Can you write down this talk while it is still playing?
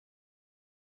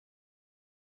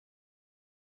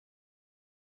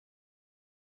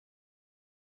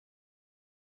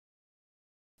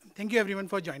Thank you everyone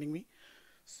for joining me.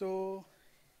 So,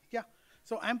 yeah,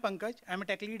 so I'm Pankaj. I'm a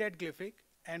tech lead at Glific,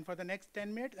 and for the next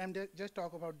 10 minutes, I'm just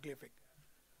talk about Glific.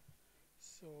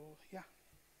 So, yeah.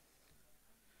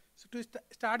 So to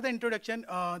start the introduction,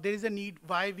 there is a need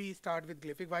why we start with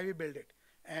Glific, why we build it,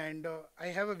 and I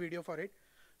have a video for it,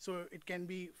 so it can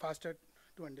be faster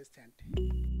to understand.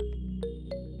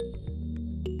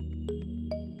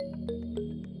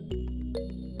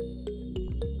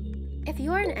 If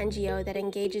you are an NGO that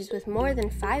engages with more than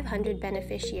 500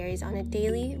 beneficiaries on a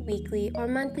daily, weekly, or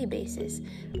monthly basis,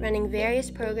 running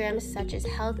various programs such as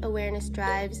health awareness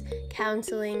drives,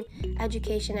 counseling,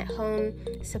 education at home,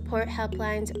 support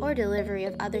helplines, or delivery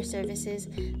of other services,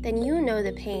 then you know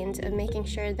the pains of making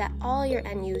sure that all your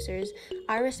end users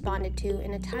are responded to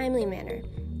in a timely manner,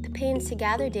 the pains to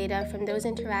gather data from those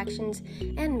interactions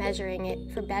and measuring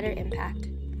it for better impact.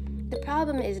 The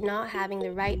problem is not having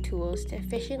the right tools to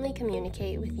efficiently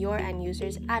communicate with your end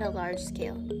users at a large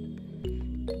scale.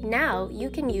 Now, you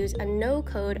can use a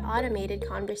no-code automated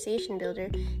conversation builder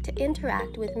to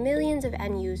interact with millions of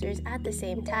end users at the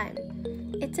same time.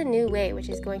 It's a new way which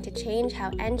is going to change how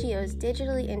NGOs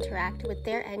digitally interact with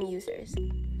their end users.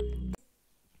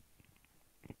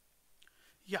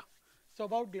 Yeah. So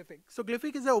about Glific. So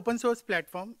Glific is an open source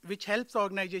platform which helps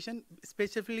organization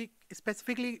specifically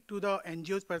to the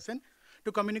NGOs person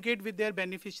to communicate with their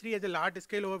beneficiary at a large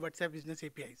scale over WhatsApp Business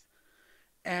APIs.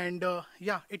 And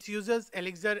yeah, it uses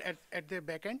Elixir at the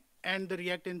backend and the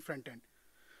React in front end.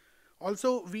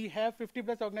 Also, we have 50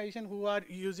 plus organizations who are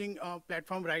using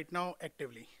platform right now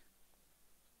actively.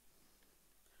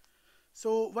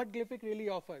 So what Glific really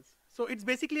offers? So it's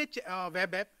basically a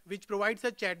web app which provides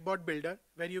a chatbot builder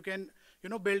where you can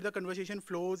build the conversation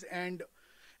flows and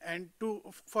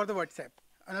for the WhatsApp.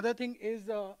 Another thing is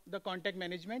the contact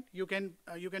management. You can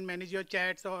manage your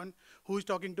chats on who's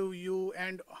talking to you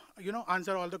and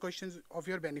answer all the questions of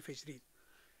your beneficiaries.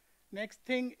 Next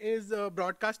thing is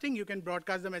broadcasting. You can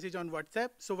broadcast the message on WhatsApp.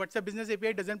 So WhatsApp Business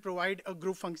API doesn't provide a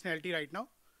group functionality right now.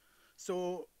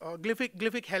 So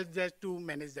Glific helps us to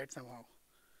manage that somehow.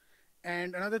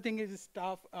 And another thing is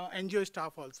staff, NGO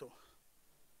staff also.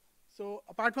 So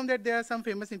apart from that, there are some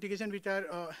famous integrations which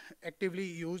are actively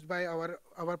used by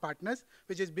our partners,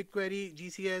 which is BigQuery,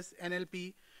 GCS,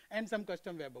 NLP, and some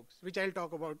custom webhooks, which I'll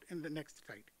talk about in the next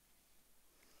slide.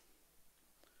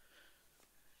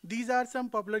 These are some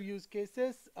popular use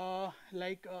cases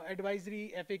like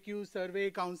advisory, FAQ,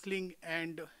 survey, counseling,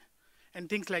 and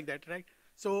things like that, right?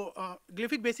 So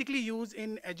Glific basically used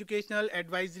in educational,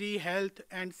 advisory, health,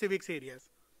 and civics areas.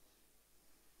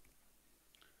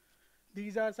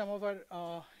 These are some of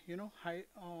our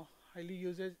highly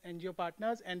used NGO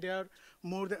partners, and there are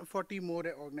more than 40 more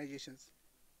organizations.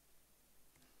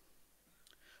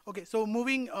 Okay, so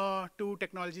moving to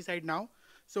technology side now.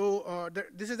 So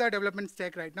this is our development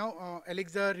stack right now.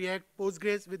 Elixir, React,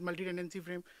 Postgres with multi-tenancy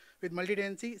frame, with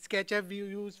multi-tenancy. SketchUp we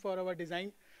use for our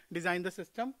design the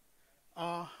system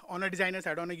on a designer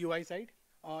side, on a UI side.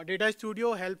 Data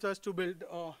Studio helps us to build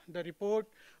the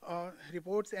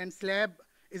reports, and Slab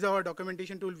is our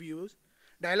documentation tool we use.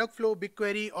 Dialogflow,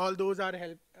 BigQuery, all those are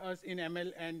help us in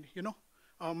ML and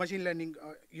machine learning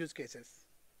use cases.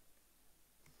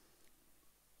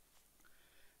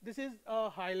 This is a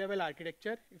high-level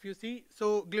architecture. If you see,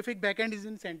 so Glific backend is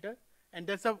in center, and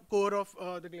that's the core of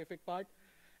the Glific part.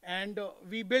 And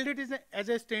we build it as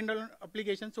a standalone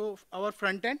application. So our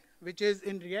front end, which is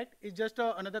in React, is just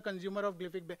another consumer of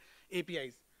Glific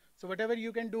APIs. So whatever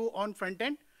you can do on front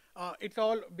end, it's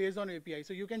all based on API.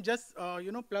 So you can just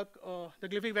plug the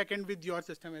Glific backend with your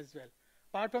system as well.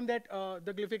 Apart from that,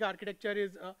 the Glific architecture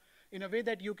is in a way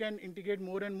that you can integrate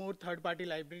more and more third-party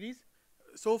libraries.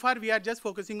 So far, we are just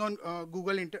focusing on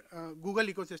Google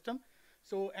ecosystem.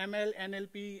 So ML,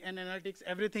 NLP, and analytics,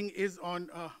 everything is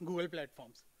on Google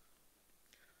platforms.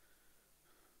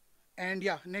 And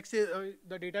yeah, next is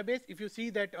the database. If you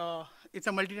see that it's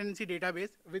a multi-tenancy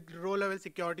database with row-level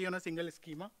security on a single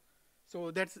schema. So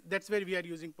that's where we are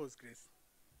using Postgres.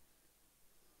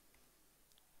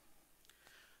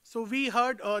 So we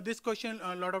heard this question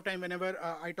a lot of time whenever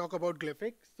I talk about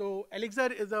Glific. So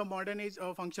Elixir is a modern age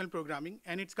of functional programming,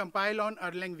 and it's compiled on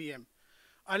Erlang VM.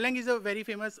 Erlang is a very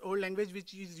famous old language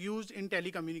which is used in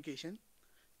telecommunication.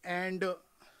 And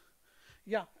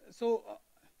yeah, so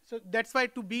that's why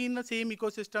to be in the same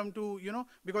ecosystem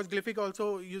because Glific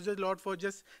also uses a lot for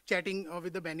just chatting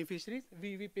with the beneficiaries,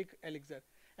 we pick Elixir.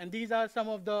 And these are some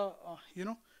of the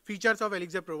features of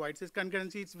Elixir provides. Its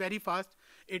concurrency, it's very fast.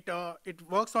 It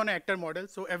works on actor model,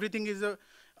 so everything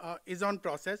is on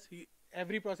process.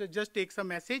 Every process just takes a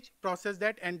message, process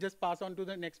that, and just pass on to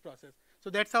the next process. So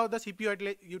that's how the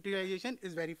CPU utilization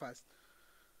is very fast.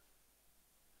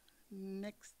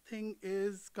 Next thing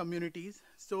is communities.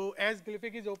 So as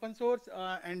Glific is open source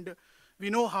and we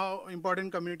know how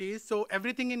important community is, so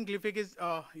everything in Glific is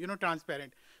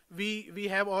transparent. We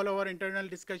have all our internal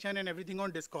discussion and everything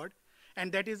on Discord,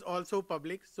 and that is also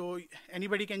public. So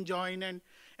anybody can join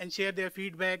and share their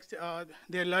feedbacks,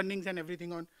 their learnings and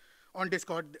everything on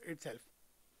Discord itself.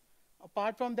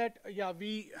 Apart from that, yeah,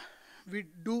 we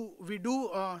do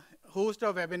host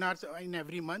a webinars in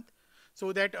every month,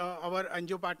 so that our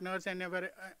NGO partners and our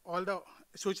all the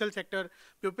social sector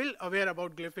people aware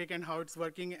about Glific and how it's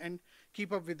working and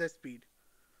keep up with the speed.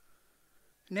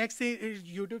 Next is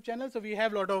YouTube channel. So we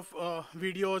have a lot of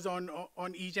videos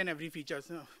on each and every features,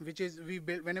 which is we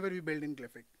build whenever we build in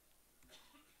Glific.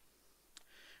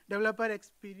 Developer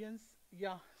experience,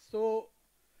 yeah. So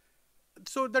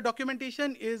the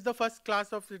documentation is the first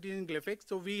class of it in Glific.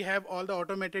 So we have all the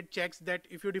automated checks that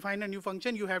if you define a new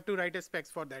function, you have to write a specs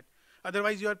for that.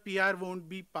 Otherwise, your PR won't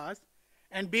be passed.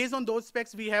 And based on those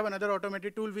specs, we have another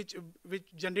automated tool which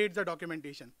generates the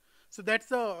documentation. So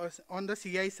that's on the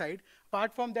CI side.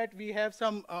 Apart from that, we have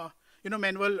some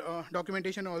manual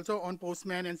documentation also on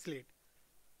Postman and Slate.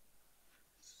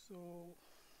 So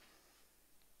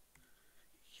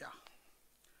yeah.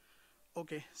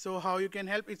 Okay. So how you can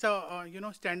help? It's a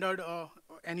standard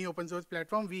any open source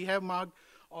platform. We have marked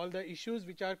all the issues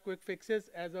which are quick fixes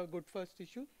as a good first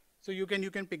issue. So you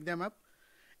can pick them up.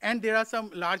 And there are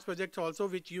some large projects also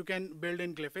which you can build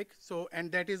in Glific. So,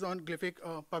 and that is on Glific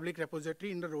public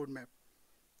repository in the roadmap.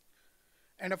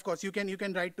 And of course, you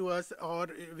can write to us or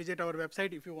visit our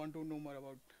website if you want to know more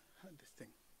about this thing.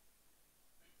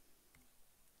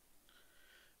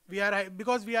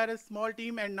 Because we are a small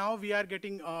team and now we are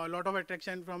getting a lot of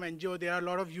attraction from NGO. There are a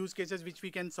lot of use cases which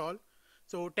we can solve.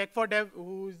 So Tech for Dev,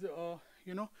 who's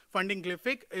funding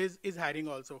Glific, is hiring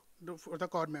also for the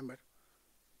core member.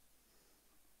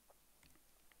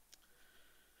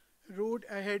 Road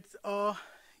ahead,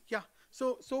 yeah.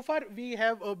 So far we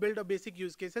have built a basic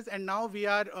use cases, and now we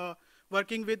are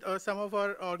working with some of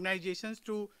our organizations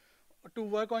to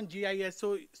work on GIS,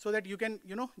 so that you can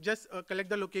just collect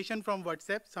the location from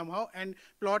WhatsApp somehow and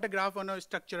plot a graph on a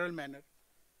structural manner.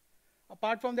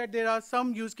 Apart from that, there are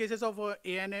some use cases of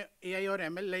AI or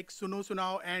ML like Suno,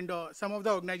 Sunao, and some of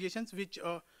the organizations which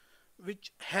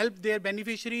help their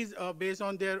beneficiaries based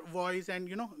on their voice and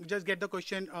just get the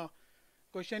question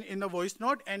in the voice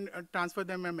note and transfer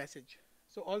them a message.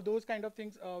 So all those kind of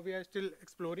things we are still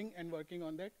exploring and working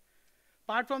on that.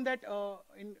 Apart from that,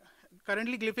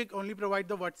 currently Glific only provide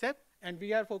the WhatsApp, and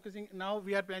we are focusing now.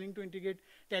 We are planning to integrate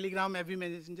Telegram, every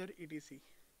messenger, etc.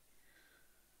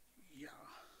 Yeah.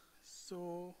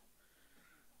 So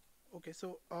okay,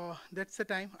 so that's the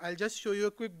time. I'll just show you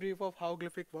a quick brief of how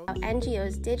Glific works. How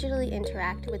NGOs digitally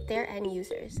interact with their end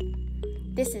users.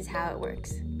 This is how it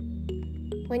works.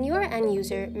 When your end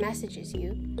user messages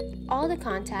you, all the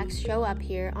contacts show up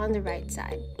here on the right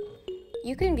side.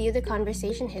 You can view the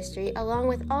conversation history along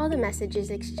with all the messages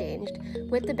exchanged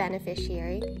with the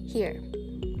beneficiary here.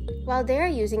 While they're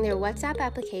using their WhatsApp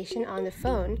application on the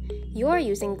phone, you're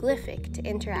using Glific to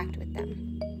interact with them.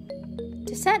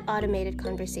 To set automated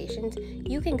conversations,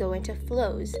 you can go into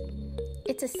flows.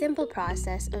 It's a simple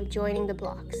process of joining the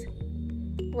blocks.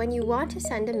 When you want to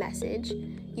send a message,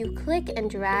 you click and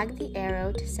drag the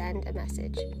arrow to send a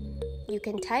message. You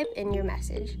can type in your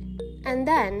message, and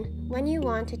then when you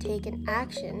want to take an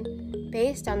action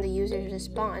based on the user's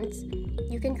response,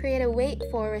 you can create a wait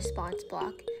for response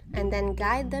block and then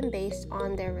guide them based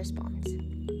on their response.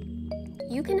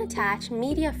 You can attach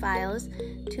media files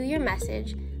to your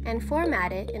message and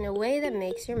format it in a way that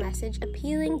makes your message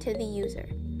appealing to the user.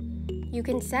 You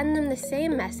can send them the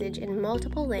same message in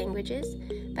multiple languages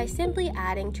by simply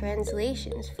adding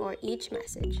translations for each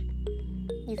message.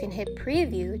 You can hit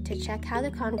preview to check how the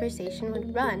conversation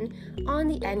would run on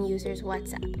the end user's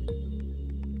WhatsApp.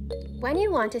 When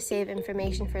you want to save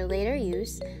information for later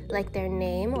use, like their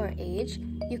name or age,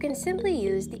 you can simply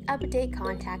use the Update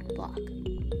Contact block.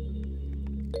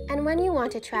 And when you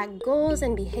want to track goals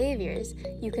and behaviors,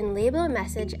 you can label a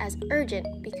message as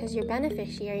urgent because your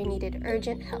beneficiary needed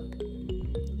urgent help.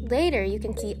 Later, you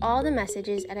can see all the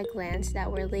messages at a glance that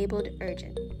were labeled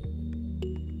urgent.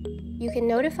 You can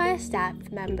notify a staff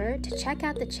member to check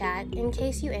out the chat in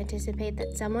case you anticipate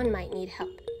that someone might need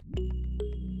help.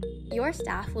 Your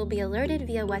staff will be alerted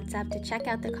via WhatsApp to check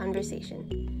out the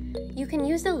conversation. You can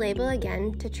use the label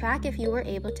again to track if you were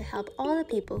able to help all the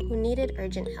people who needed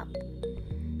urgent help.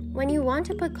 When you want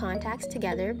to put contacts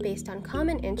together based on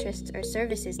common interests or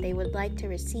services they would like to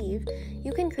receive,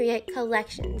 you can create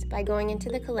collections by going into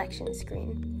the collections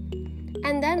screen.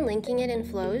 And then linking it in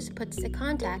flows puts the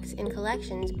contacts in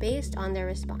collections based on their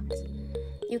response.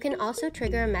 You can also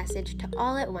trigger a message to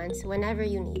all at once whenever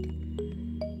you need.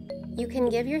 You can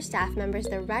give your staff members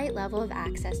the right level of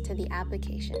access to the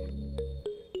application.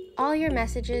 All your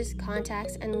messages,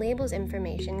 contacts, and labels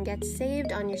information gets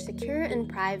saved on your secure and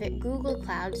private Google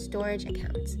Cloud storage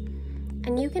accounts,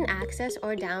 and you can access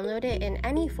or download it in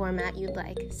any format you'd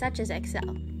like, such as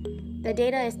Excel. The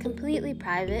data is completely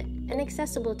private and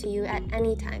accessible to you at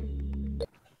any time.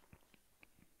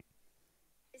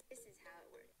 This is how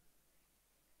it works.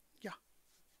 Yeah,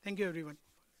 thank you everyone.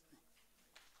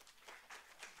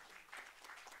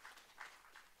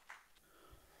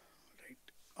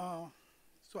 Right.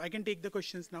 So I can take the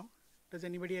questions now. Does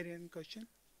anybody have any question?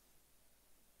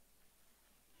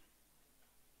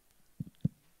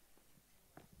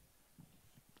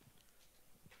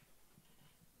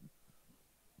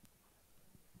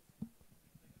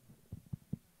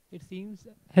 It seems,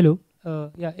 hello.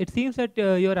 Yeah, it seems that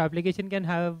your application can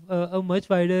have a much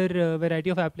wider variety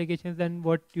of applications than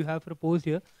what you have proposed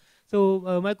here.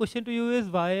 So my question to you is,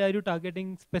 why are you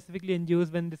targeting specifically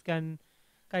NGOs when this can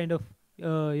kind of,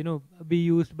 be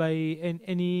used by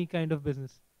any kind of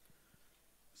business?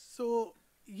 So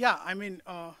yeah, I mean,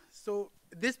 so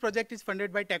this project is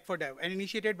funded by Tech for Dev and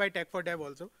initiated by Tech for Dev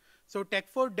also. So Tech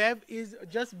for Dev is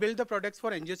just build the products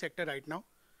for NGO sector right now,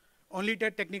 only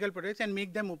technical products, and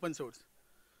make them open source.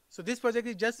 So this project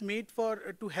is just made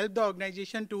for to help the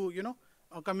organization to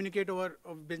communicate over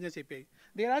business API.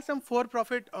 There are some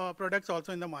for-profit products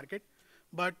also in the market,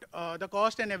 but the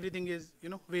cost and everything is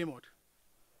way more.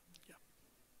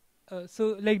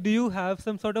 So like, do you have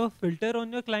some sort of filter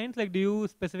on your clients? Like, do you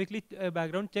specifically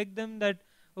background check them that,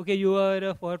 okay, you are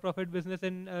a for-profit business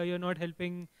and you're not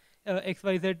helping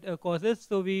XYZ causes,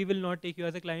 so we will not take you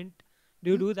as a client?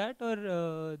 Do you do that,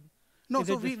 or? No,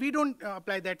 so we don't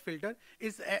apply that filter.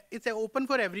 It's open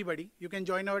for everybody. You can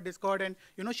join our Discord and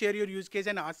share your use case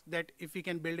and ask that if we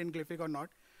can build in Glific or not.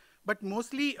 But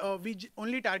mostly we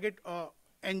only target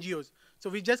NGOs. So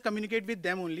we just communicate with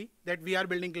them only that we are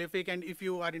building Glific, and if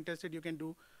you are interested, you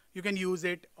can use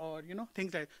it, or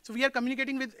things like that. So we are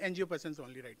communicating with NGO persons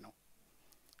only right now.